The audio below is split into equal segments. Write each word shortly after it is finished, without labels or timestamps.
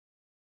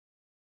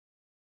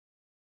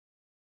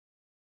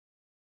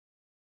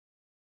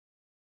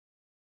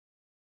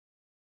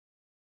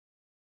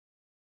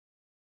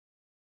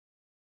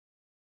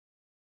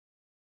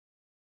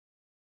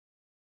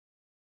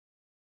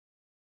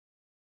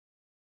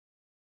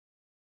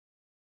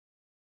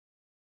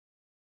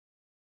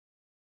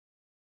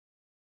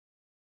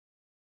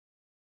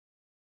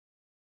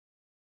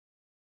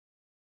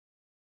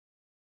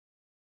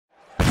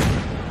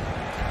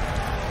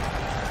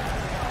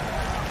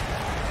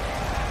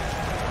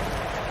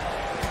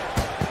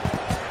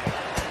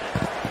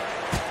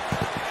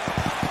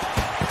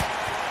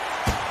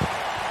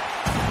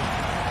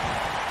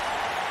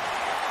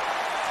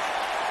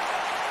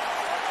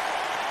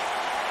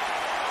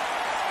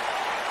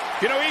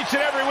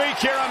week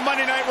here on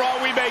Monday Night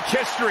Raw, we make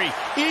history.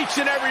 Each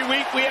and every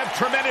week, we have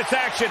tremendous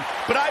action.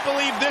 But I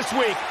believe this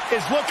week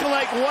is looking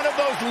like one of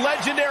those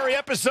legendary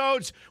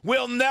episodes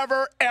we'll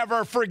never,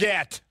 ever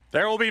forget.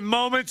 There will be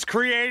moments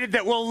created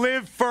that will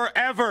live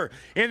forever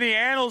in the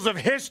annals of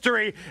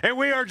history, and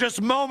we are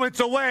just moments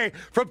away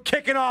from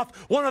kicking off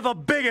one of the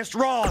biggest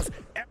Raws.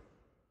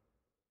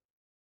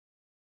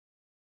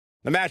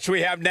 The match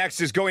we have next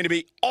is going to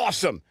be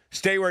awesome.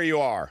 Stay where you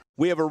are.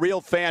 We have a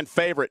real fan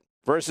favorite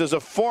versus a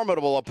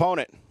formidable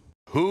opponent.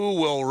 Who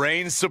will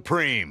reign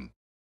supreme?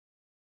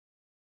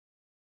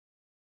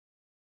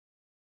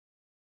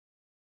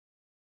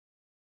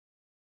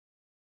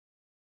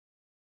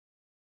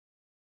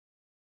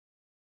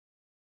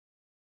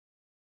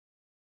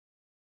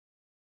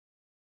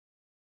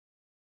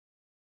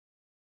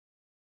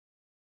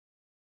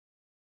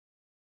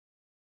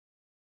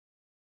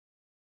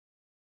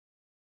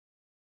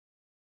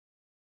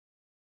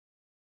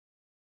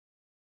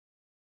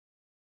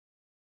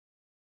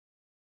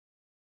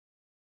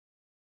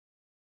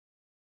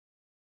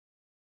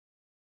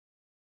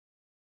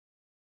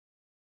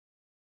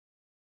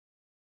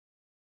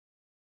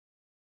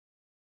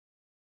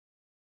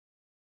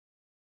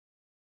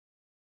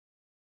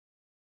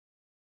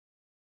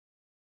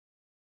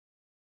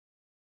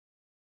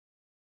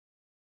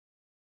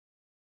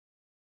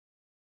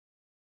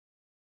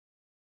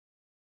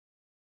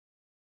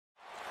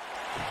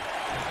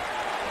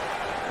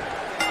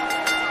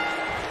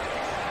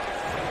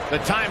 The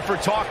time for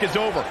talk is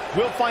over.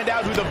 We'll find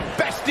out who the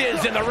best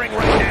is in the ring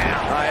right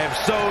now. I am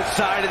so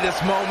excited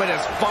this moment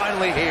is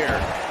finally here.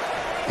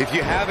 If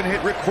you haven't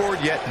hit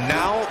record yet,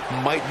 now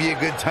might be a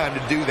good time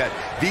to do that.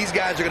 These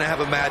guys are going to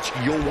have a match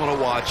you'll want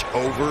to watch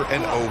over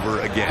and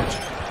over again.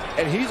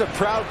 And he's a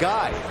proud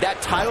guy.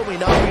 That title may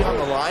not be on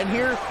the line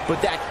here,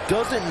 but that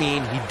doesn't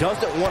mean he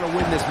doesn't want to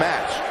win this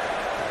match.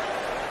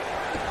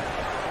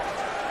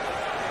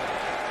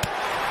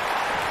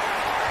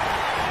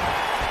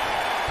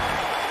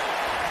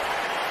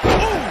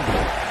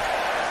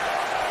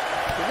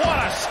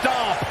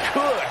 Stomp.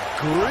 Good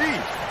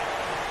grief.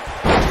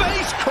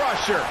 Face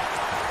crusher.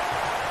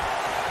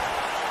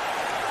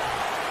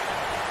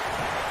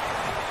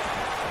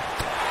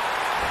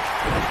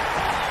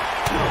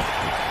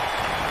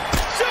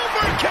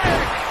 Super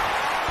kick.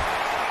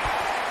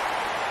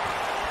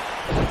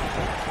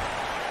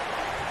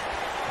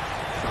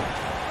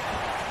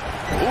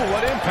 Ooh,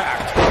 what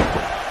impact.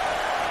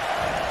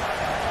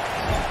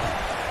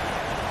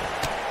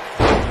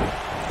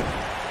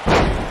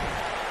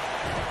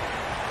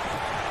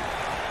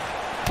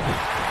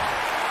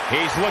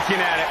 He's looking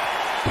at it.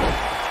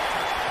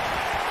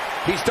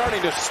 He's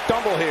starting to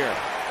stumble here,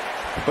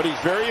 but he's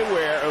very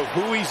aware of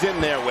who he's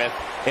in there with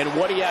and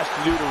what he has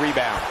to do to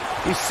rebound.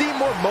 He seemed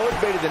more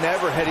motivated than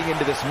ever heading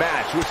into this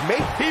match, which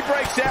makes... He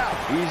breaks out.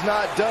 He's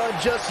not done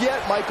just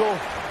yet, Michael.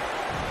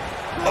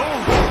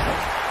 Oh.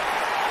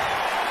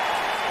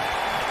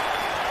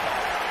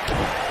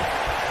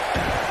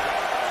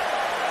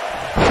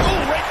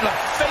 Oh, right in the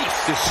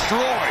face.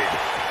 Destroyed.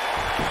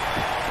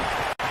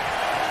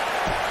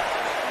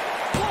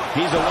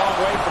 He's a long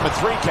way from a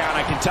 3 count,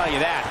 I can tell you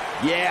that.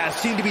 Yeah,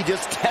 seemed to be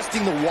just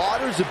testing the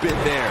waters a bit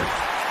there.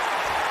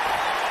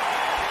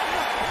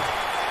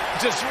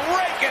 Just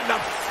rake in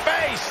the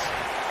face.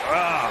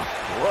 Ah,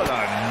 what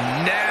a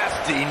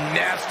nasty,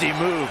 nasty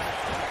move.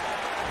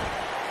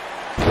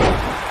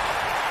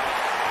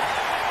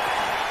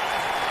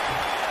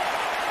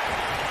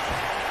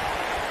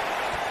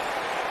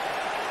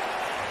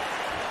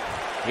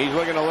 He's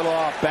looking a little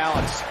off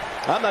balance.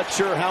 I'm not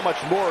sure how much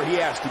more he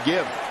has to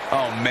give.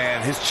 Oh,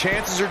 man, his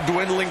chances are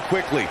dwindling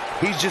quickly.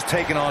 He's just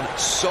taken on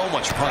so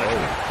much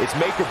punishment. It's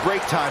make or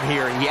break time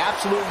here, and he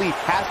absolutely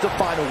has to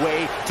find a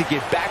way to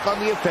get back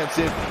on the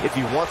offensive if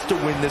he wants to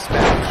win this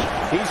match.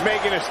 He's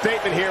making a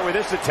statement here with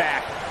this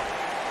attack.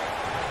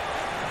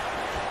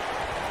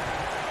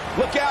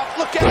 Look out,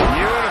 look out.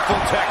 Beautiful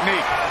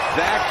technique.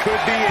 That could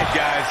be it,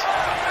 guys.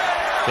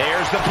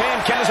 There's the pin.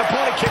 Can his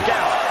opponent kick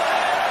out?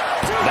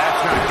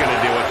 That's not going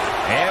to do it.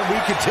 And we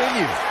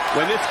continue.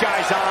 When this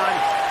guy's on,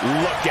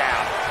 look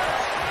out.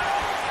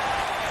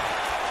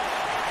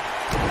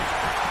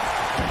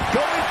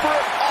 Going for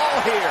it all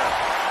here.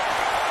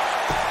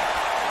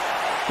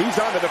 He's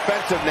on the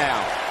defensive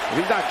now. If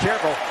he's not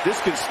careful,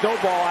 this can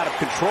snowball out of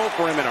control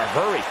for him in a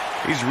hurry.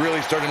 He's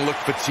really starting to look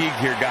fatigued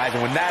here, guys.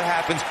 And when that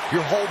happens,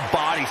 your whole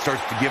body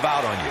starts to give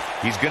out on you.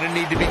 He's going to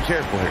need to be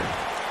careful here.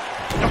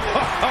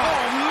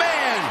 Oh, man.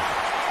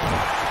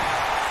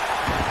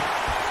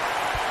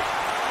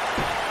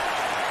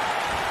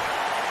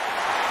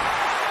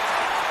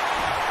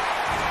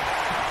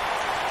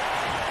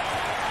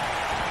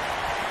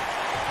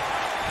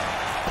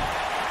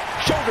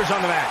 Shoulders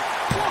on the mat.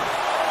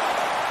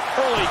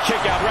 Early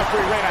kick out.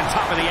 Referee right on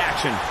top of the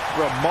action.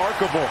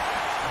 Remarkable.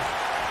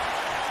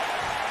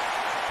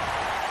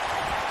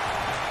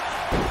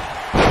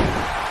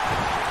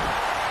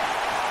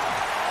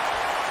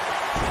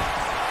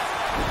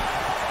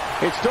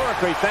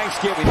 Historically,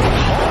 Thanksgiving.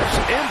 Harsh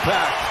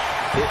impact.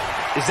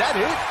 Is that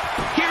it?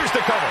 Here's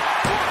the cover.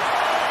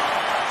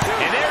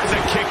 And there's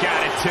a kick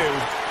two.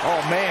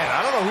 Oh, man, I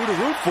don't know who to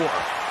root for.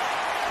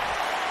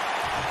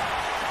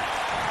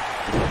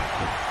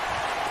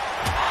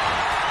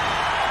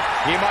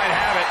 He might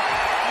have it.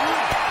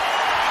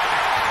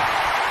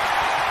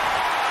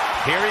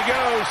 Here he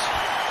goes.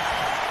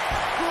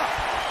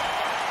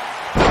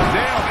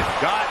 Nailed it.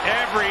 Got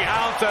every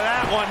ounce of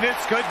that one. This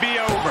could be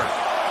over.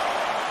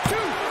 2,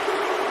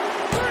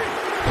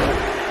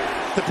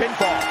 3. The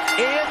pinfall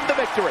and the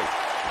victory.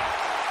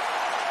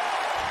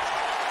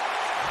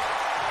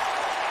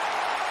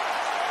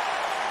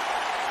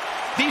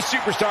 These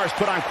superstars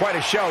put on quite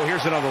a show.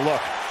 Here's another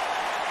look.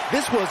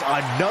 This was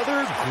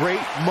another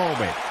great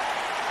moment.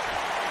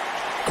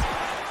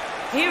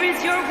 Here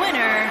is your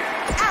winner,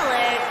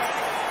 Alex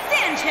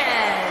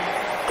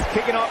Sanchez.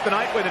 Kicking off the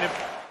night with an...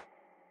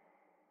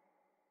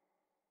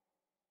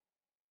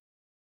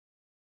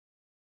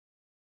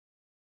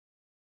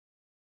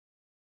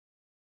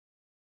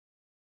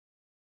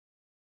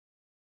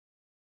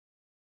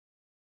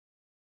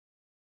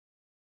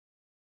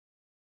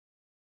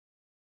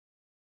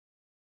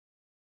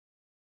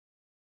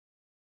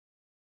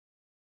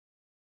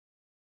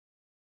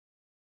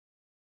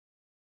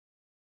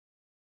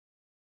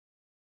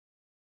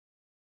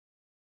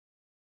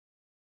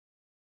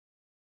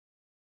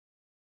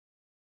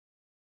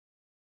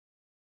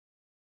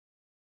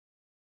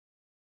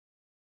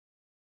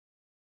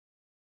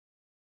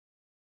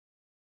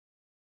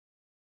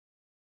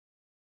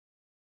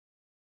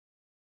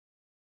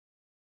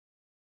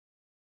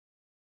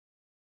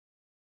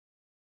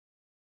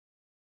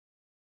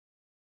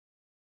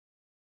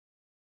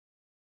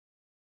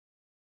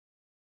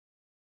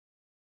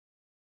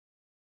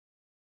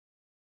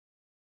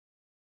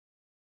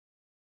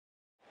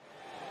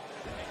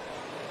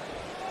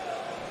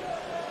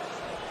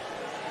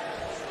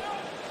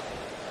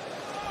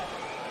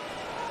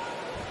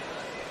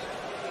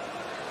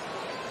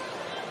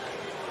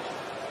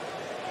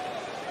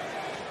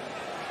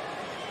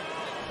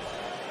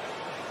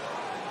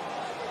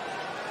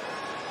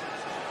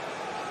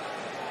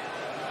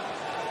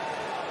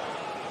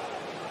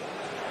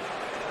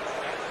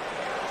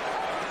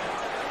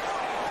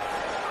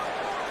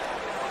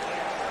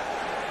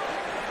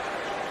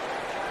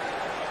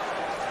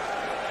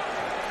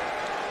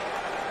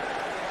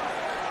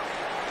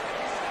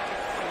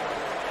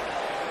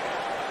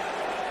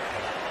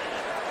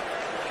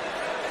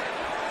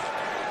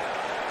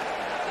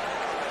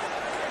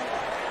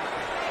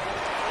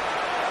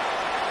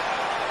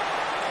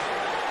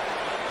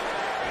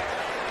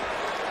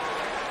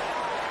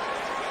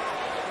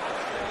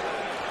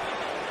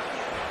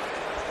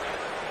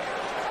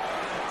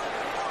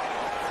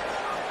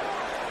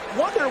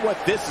 Wonder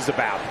what this is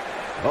about.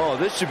 Oh,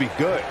 this should be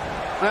good.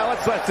 Now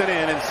let's listen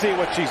in and see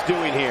what she's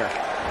doing here.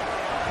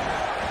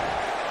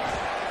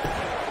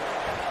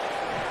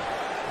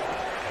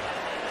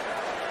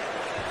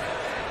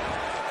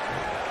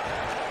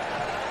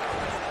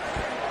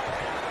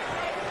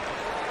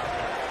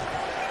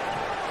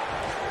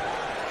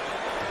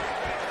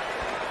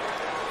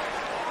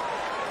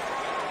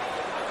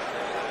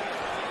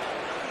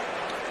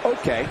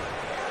 Okay.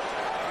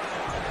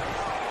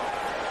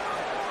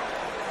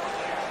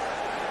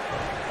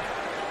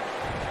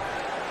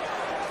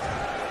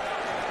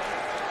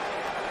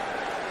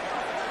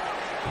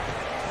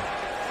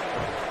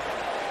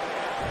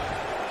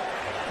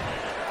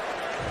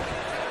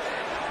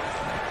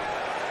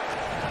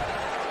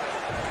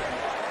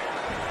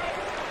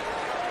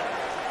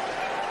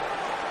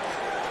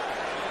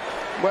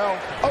 Well,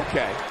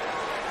 okay.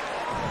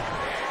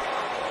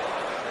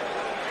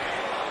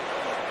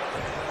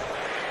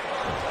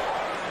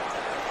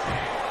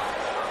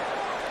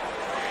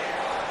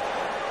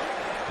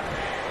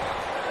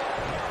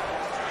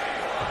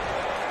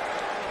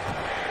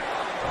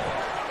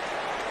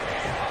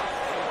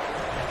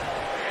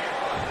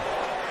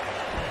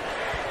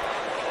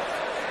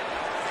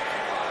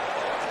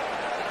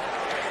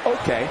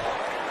 Okay.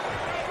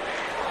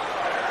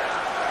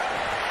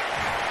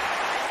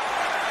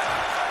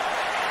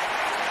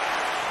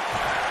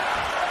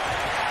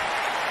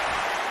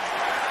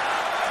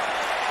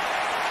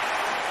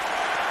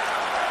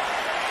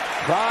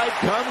 Pride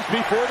comes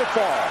before the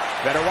fall.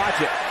 Better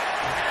watch it.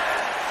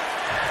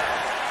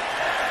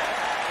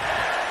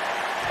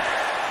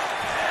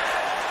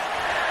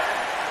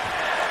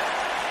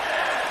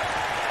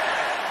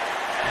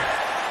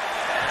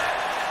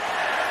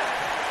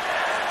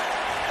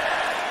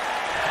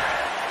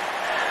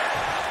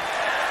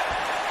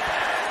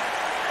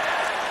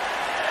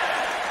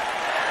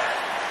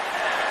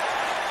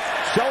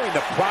 Showing the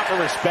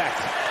proper respect.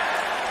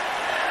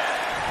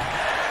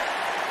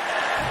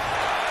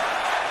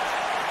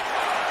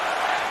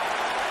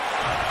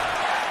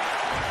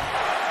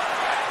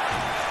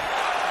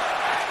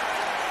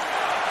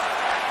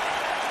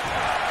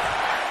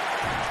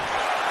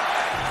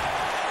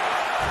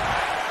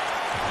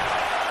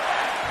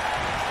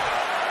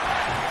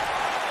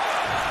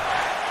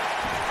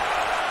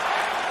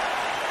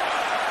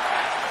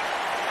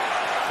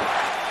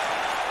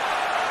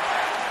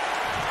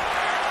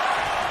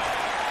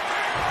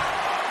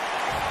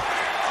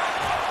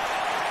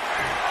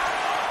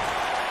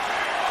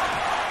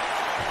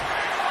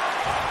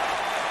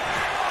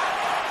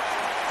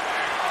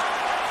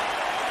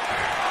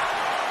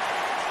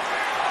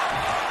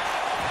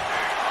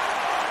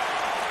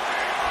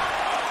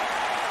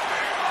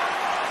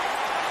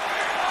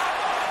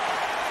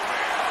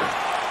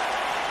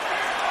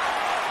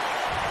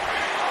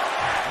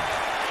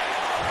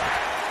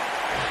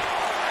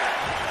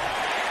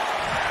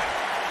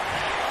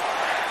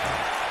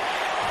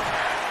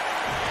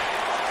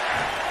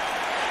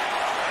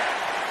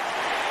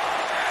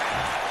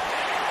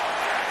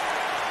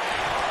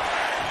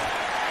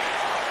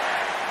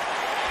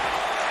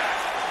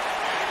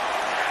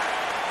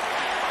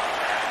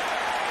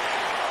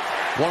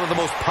 One of the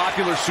most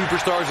popular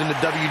superstars in the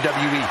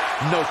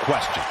WWE, no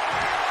question.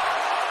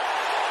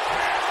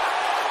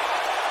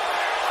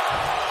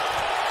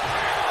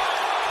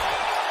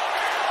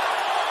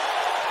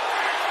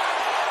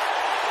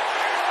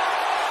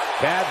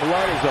 Bad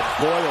blood is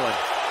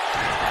a-boiling.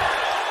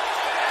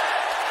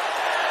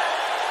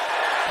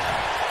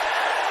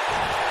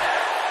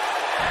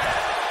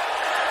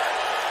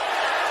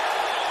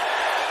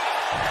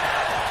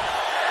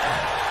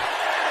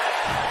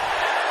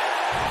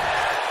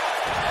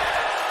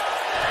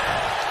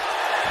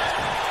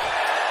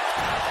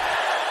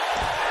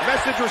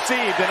 Message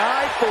received, and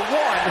I, for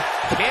one,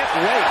 can't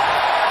wait.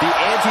 The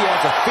ante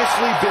has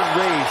officially been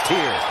raised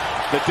here.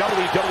 The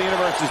WWE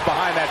Universe is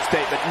behind that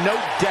statement, no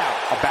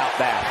doubt about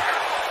that.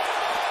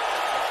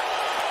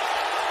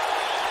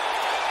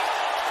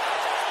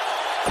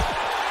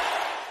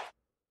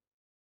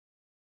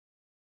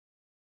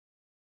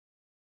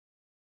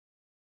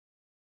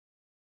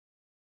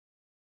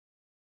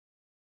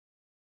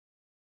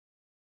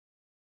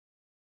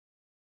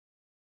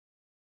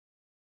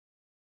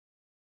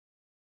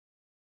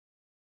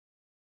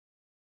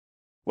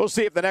 We'll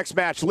see if the next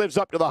match lives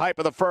up to the hype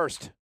of the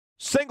first.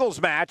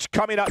 Singles match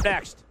coming up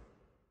next.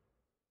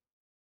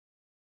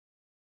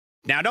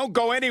 Now don't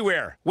go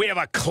anywhere. We have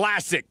a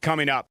classic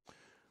coming up.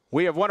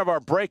 We have one of our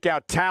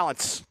breakout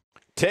talents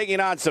taking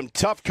on some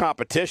tough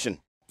competition.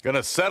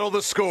 Gonna settle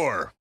the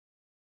score.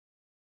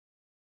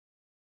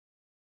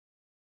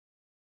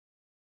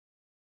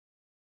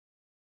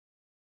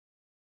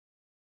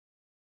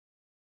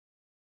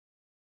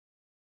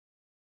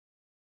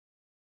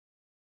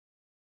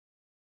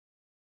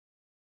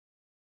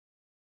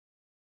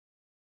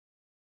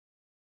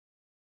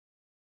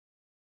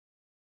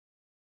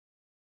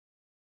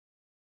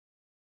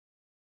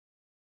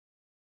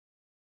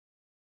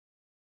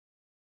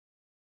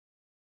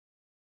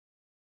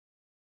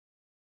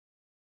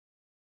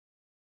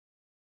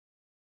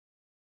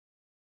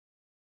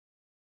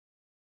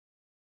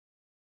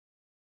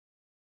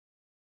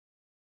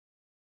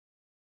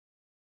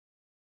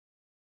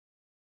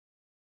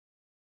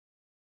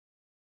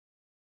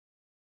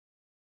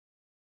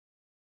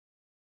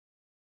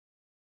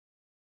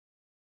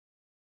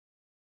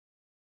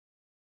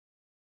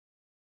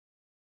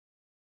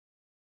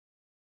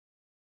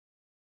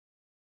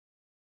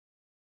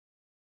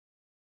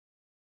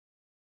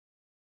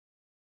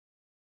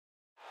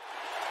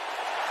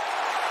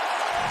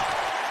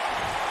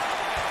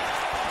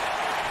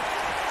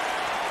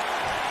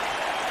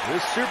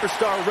 This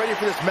superstar ready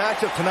for this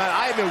matchup tonight.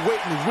 I have been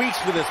waiting weeks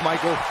for this,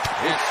 Michael.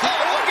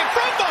 Looking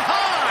from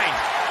behind!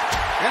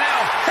 And now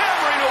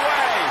hammering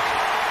away!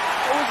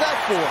 What was that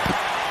for?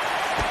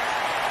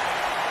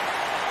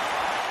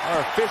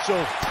 Our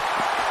official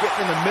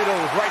getting in the middle,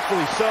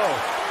 rightfully so.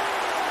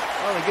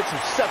 I want to get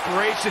some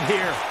separation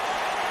here.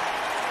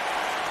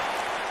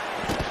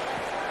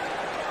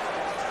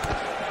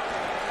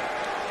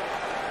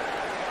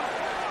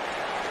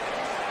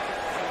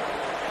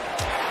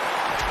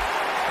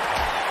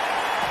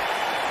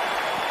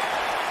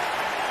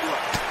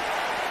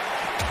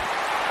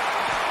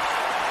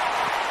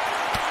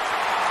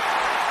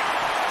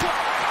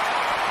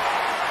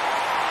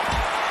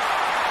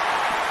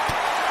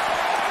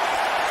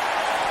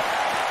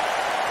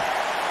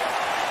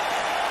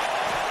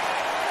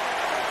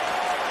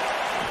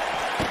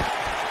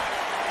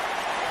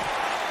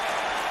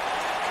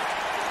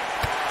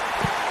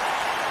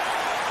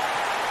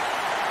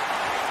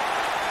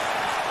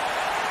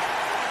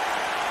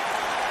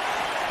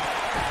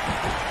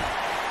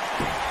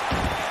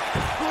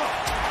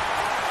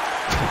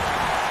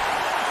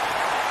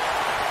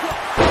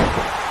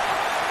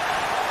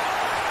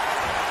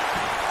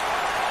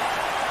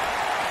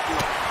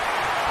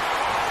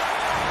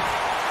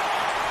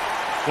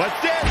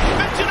 What's this?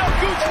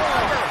 Michinoku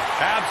driver!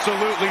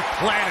 Absolutely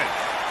planted.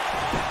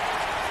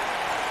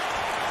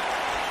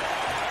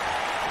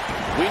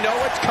 We know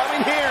what's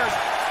coming here.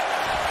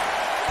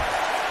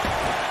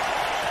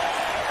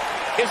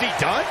 Is he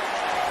done?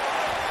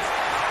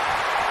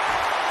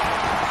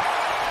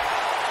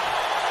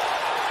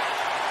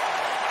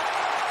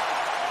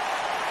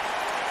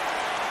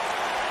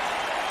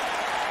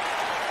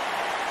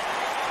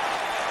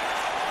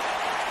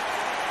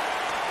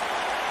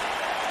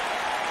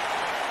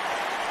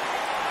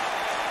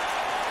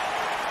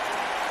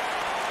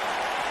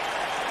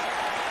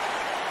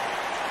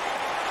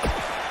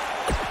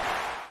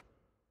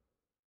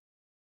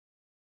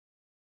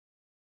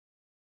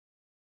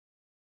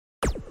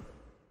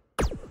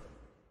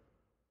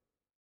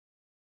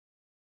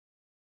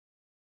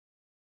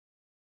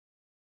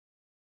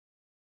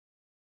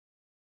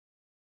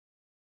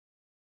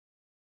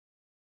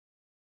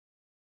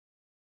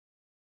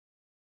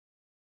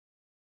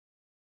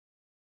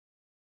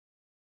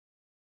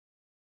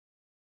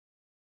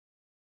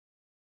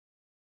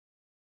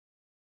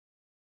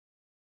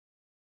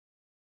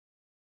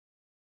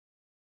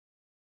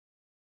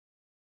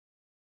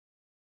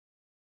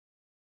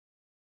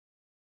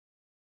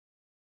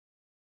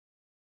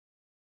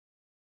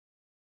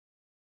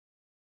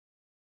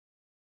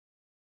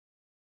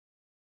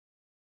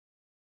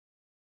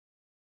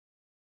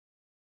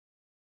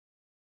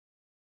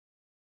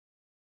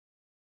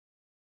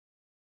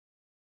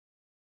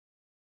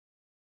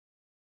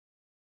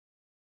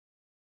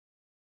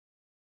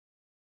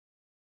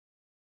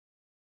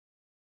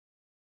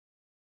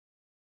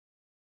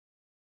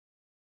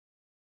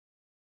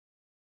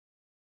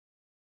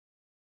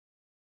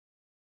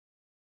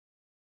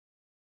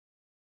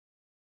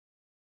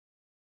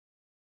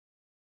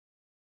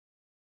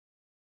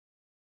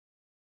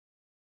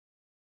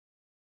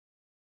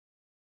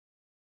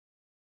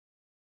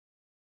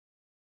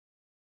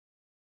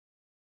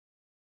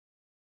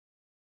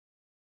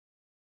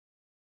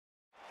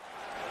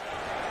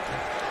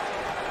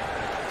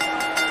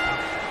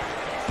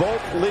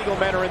 Both legal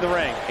men are in the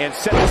ring and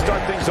set to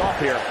start things off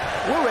here.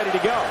 We're ready to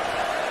go.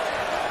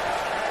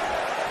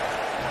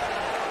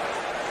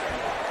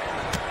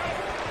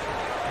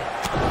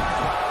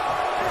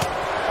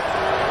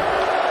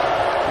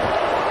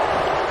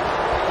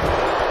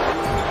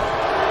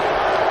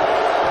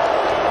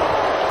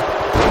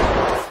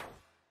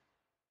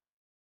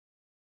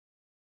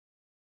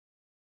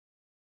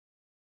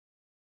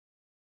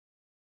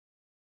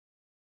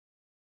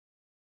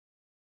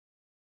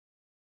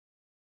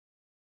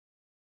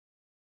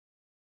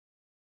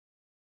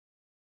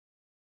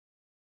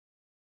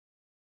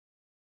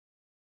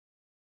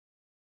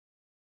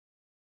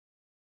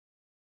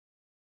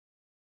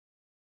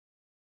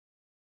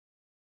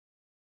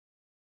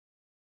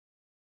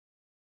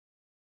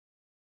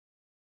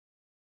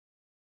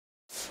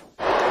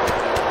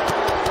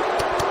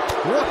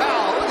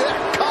 Wow, look at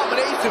that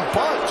combination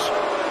punch.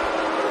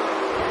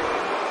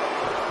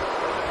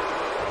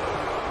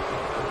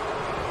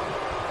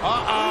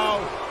 Uh-oh.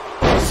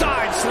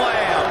 Side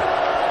slam.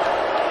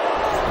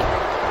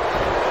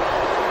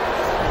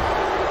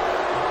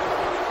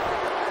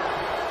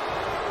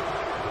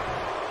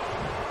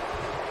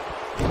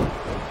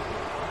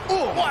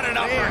 Oh, what an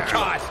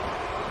uppercut.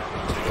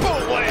 Oh,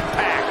 what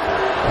impact.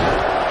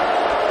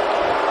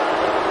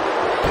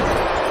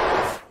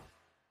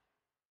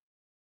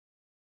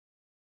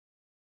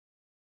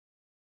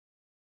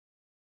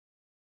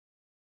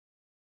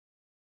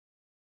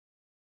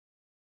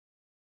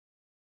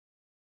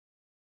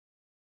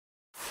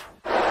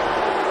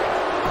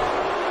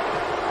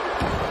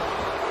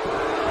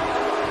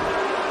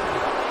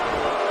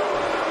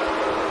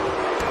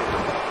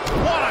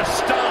 What a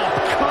stomp.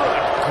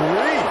 Good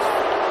grief.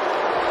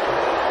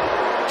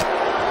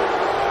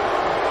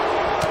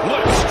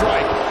 What a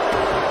strike.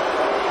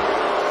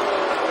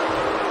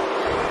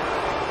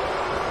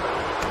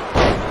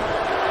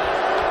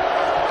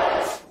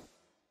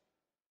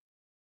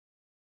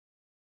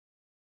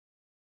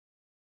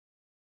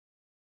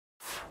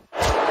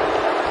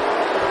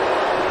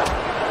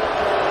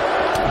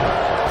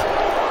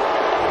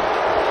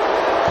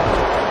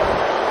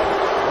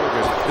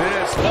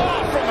 This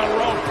off from the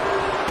rope.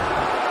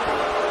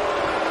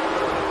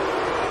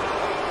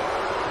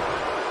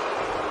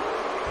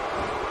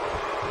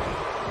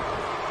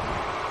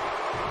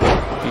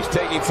 He's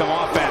taking some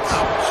offense.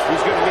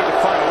 He's going to need to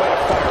find a way to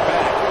fire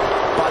back.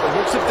 By the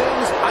looks of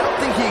things, I don't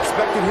think he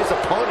expected his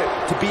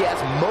opponent to be as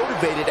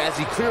motivated as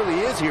he clearly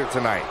is here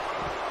tonight.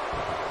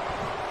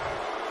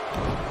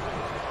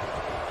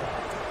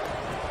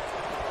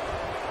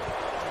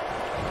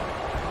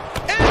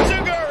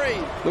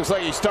 Looks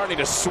like he's starting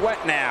to sweat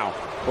now.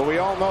 But we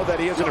all know that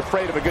he isn't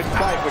afraid of a good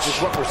fight, which is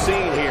what we're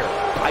seeing here.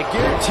 I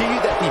guarantee you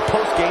that the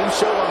post-game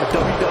show on the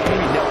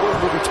WWE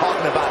Network will be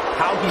talking about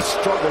how he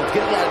struggled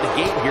getting out of the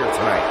gate here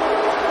tonight.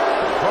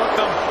 Hooked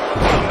him.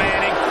 Oh,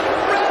 man,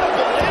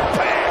 incredible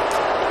impact.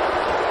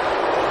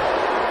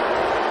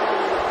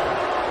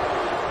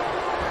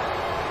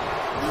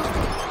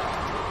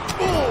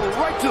 Oh,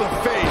 right to the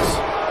face.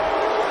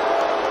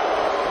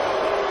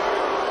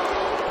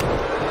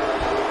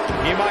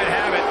 He might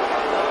have it.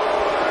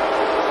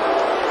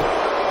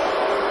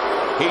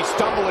 He's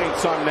stumbling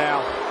some now.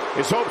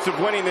 His hopes of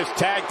winning this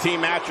tag team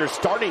match are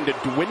starting to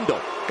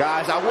dwindle.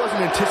 Guys, I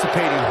wasn't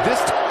anticipating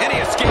this. And he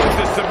escapes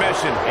the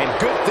submission. And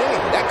good thing.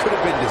 That could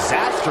have been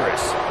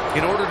disastrous.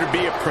 In order to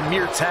be a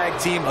premier tag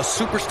team, a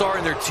superstar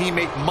and their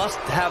teammate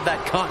must have that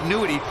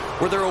continuity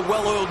where they're a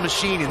well-oiled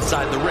machine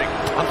inside the ring.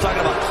 I'm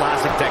talking about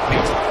classic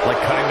techniques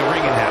like cutting the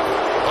ring in half,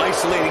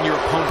 isolating your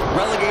opponent,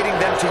 relegating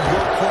them to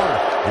your corner,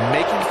 and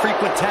making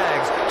frequent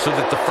tags so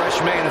that the fresh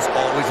man is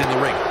always in the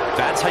ring.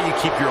 That's how you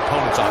keep your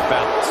opponents off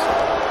balance.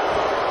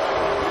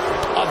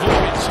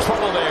 Avoids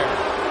trouble there.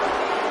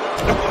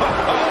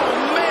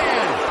 Oh,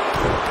 man!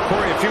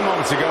 Corey, a few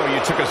moments ago, you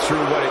took us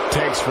through what it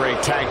takes for a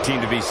tag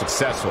team to be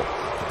successful.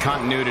 The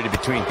continuity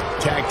between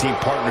tag team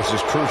partners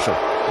is crucial.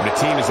 When a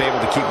team is able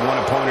to keep one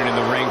opponent in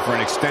the ring for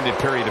an extended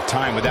period of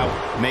time without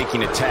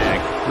making a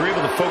tag, they're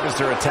able to focus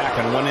their attack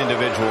on one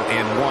individual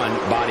and one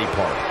body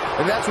part.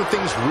 And that's when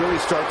things really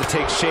start to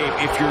take shape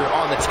if you're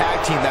on the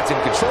tag team that's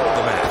in control of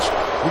the match.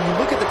 When you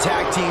look at the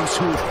tag teams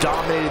who have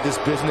dominated this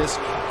business,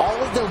 all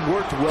of them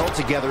worked well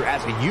together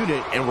as a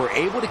unit and were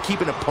able to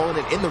keep an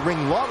opponent in the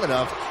ring long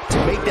enough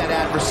to make that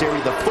adversary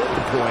the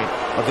focal point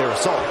of their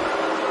assault.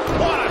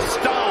 What a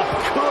stomp!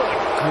 Good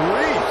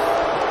grief!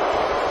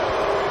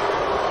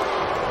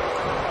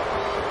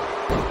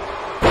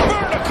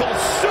 Vertical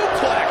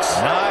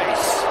suplex!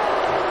 Nice.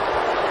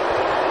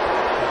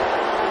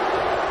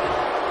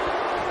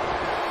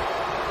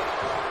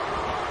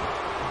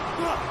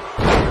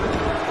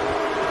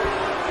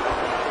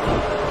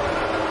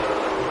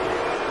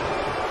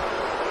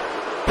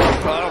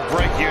 That'll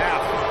break you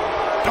out.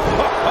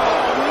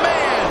 Oh,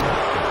 man!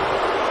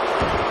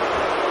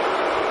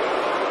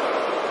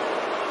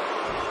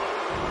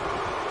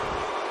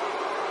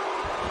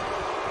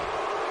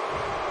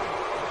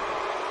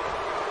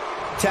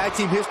 Tag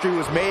team history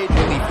was made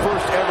when the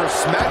first ever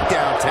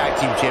SmackDown Tag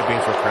Team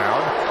Champions were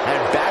crowned at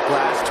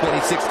Backlash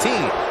 2016.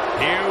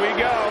 Here we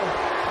go.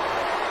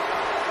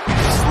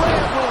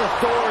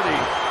 authority.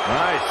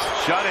 Nice.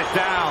 Shut it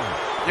down.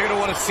 You're going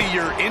to want to see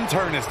your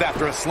internist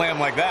after a slam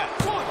like that.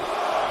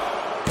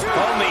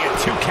 Only a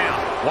 2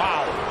 count.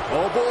 Wow.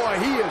 Oh, boy,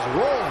 he is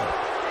rolling.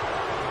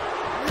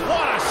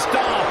 What a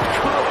stomp.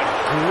 Good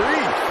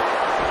grief.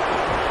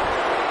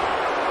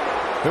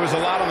 There was a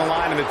lot on the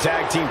line in the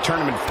tag team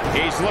tournament.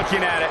 He's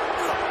looking at it.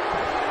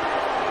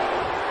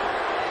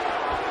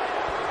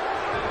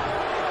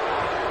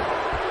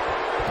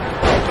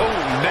 Oh,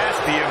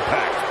 nasty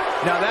impact.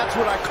 Now that's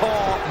what I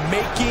call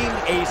making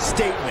a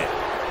statement.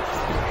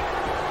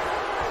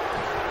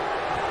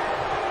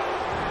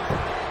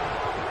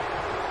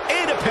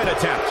 And a pin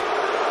attempt.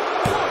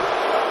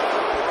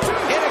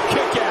 And a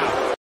kick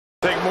out.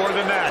 Think more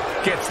than that.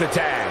 Gets the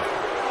tag.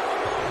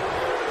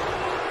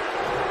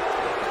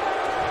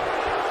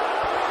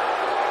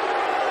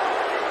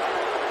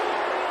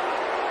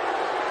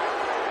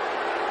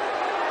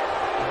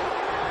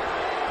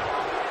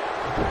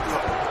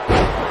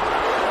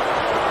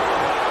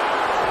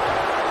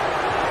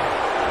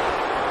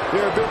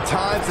 There have been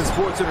times in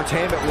sports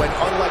entertainment when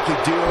unlikely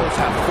duos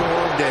have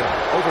formed, and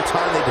over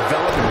time they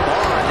develop and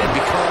bond and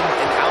become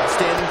an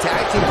outstanding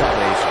tag team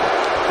combination.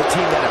 The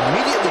team that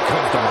immediately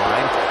comes to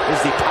mind is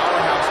the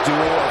powerhouse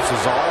duo of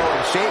Cesaro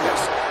and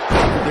Sheamus.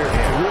 After their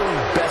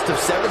thrilling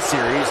best-of-7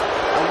 series,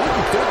 I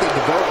wouldn't think they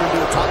developed into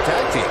a top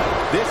tag team.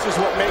 This is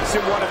what makes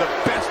him one of the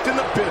best in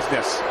the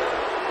business.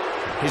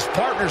 His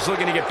partner's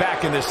looking to get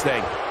back in this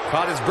thing.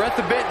 Caught his breath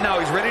a bit, now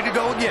he's ready to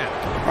go again.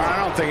 I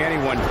don't think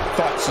anyone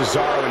thought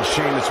Cesaro and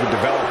Sheamus would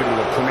develop into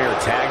a premier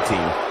tag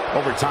team.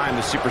 Over time,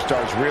 the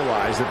superstars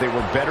realized that they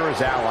were better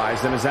as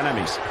allies than as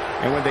enemies.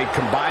 And when they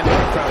combined their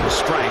incredible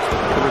strength,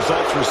 the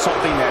results were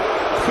something that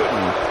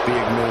couldn't be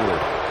ignored.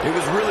 It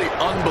was really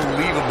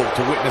unbelievable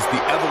to witness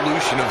the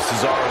evolution of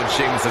Cesaro and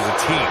Sheamus as a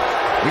team.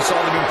 We saw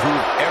them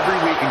improve every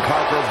week and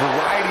conquer a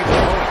variety of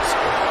opponents.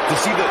 To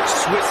see the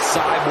Swiss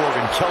Cyborg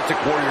and Celtic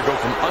Warrior go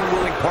from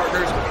unwilling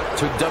partners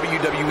to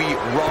WWE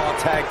Raw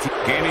Tag Team.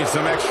 Gaining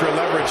some extra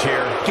leverage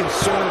here.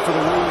 Concern for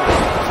the rules.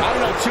 I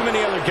don't know too many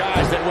other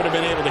guys that would have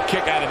been able to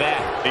kick out of that.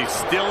 He's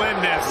still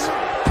in this.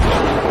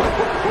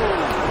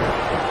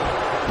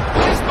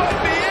 This might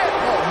be it.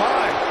 Oh,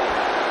 my.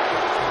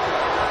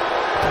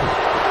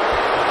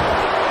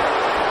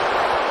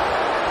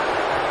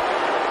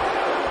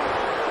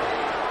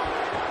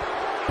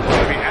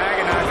 Gonna be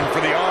agonizing for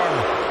the arm.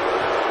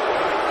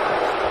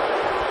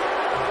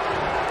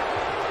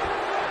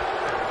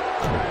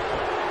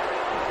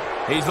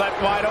 He's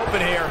left wide open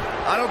here.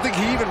 I don't think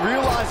he even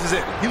realizes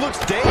it. He looks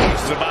dazed.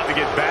 This is about to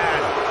get bad.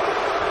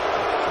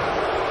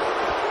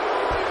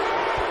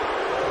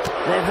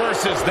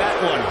 Reverses that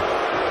one.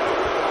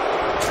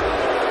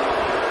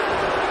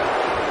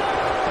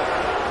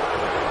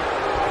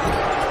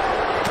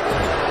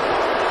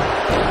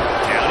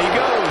 Down he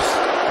goes.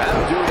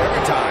 That'll do it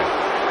every time.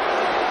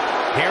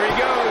 Here he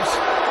goes.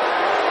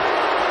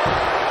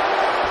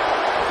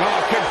 Oh,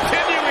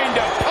 continuing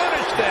to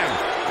punish them.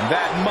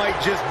 That might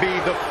just be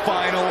the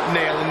final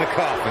nail in the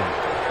coffin.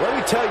 Let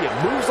me tell you,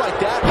 moves like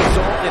that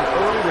result in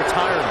early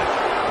retirement.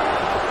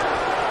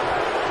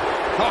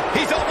 Oh,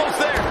 he's almost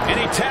there. And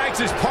he tags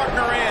his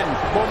partner in.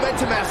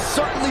 Momentum has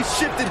certainly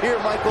shifted here,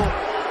 Michael.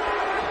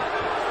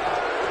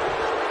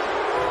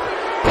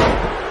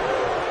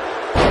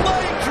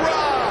 Leg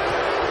drop.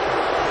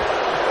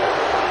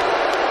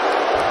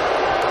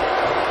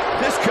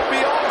 This could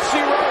be all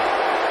she wrote.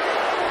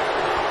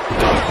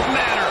 Dark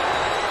matter.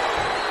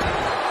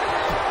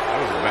 That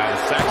was a bad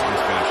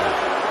Saxton's finisher.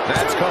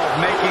 That's called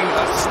making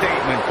a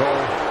statement,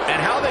 Cole. And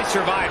how they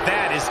survive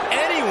that is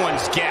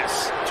anyone's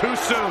guess. Too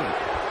soon.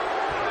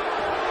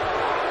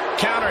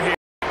 Counter here.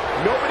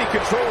 Nobody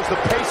controls the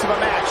pace of a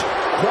match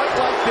quite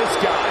like this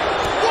guy.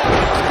 What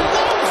a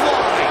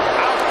clothesline.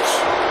 Ouch.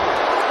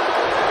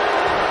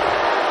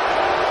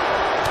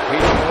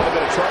 He's in a little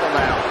bit of trouble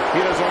now.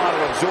 He doesn't want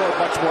to absorb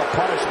much more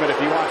punishment if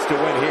he wants to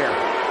win here.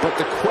 But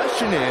the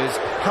question is,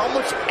 how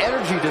much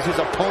energy does his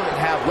opponent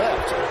have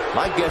left?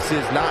 My guess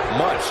is not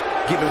much,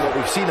 given what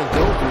we've seen him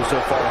go through so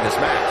far in this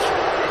match.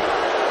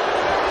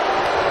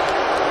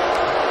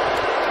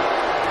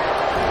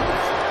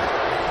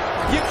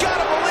 You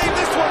gotta believe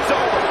this one's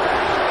over.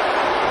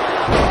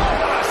 Oh,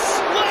 what a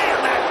slam.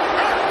 That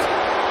hurt.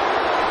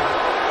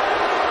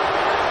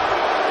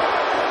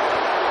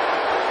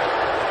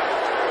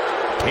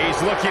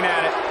 He's looking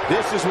at it.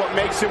 This is what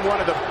makes him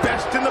one of the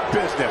best in the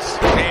business.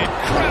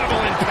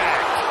 Incredible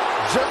impact.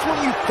 Just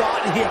when you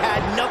thought he had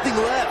nothing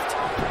left.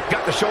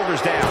 Got the shoulders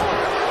down.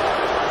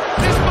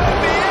 This might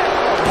be it.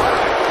 Oh, my.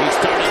 He's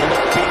starting to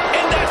look deep.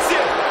 And that's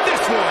it.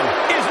 This one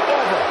is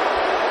over.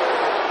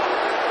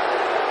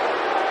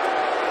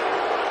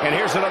 And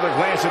here's another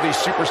glance at these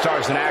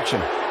superstars in action.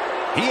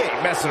 He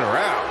ain't messing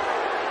around.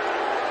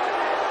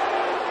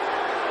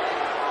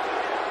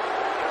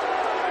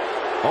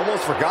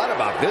 Almost forgot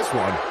about this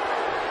one.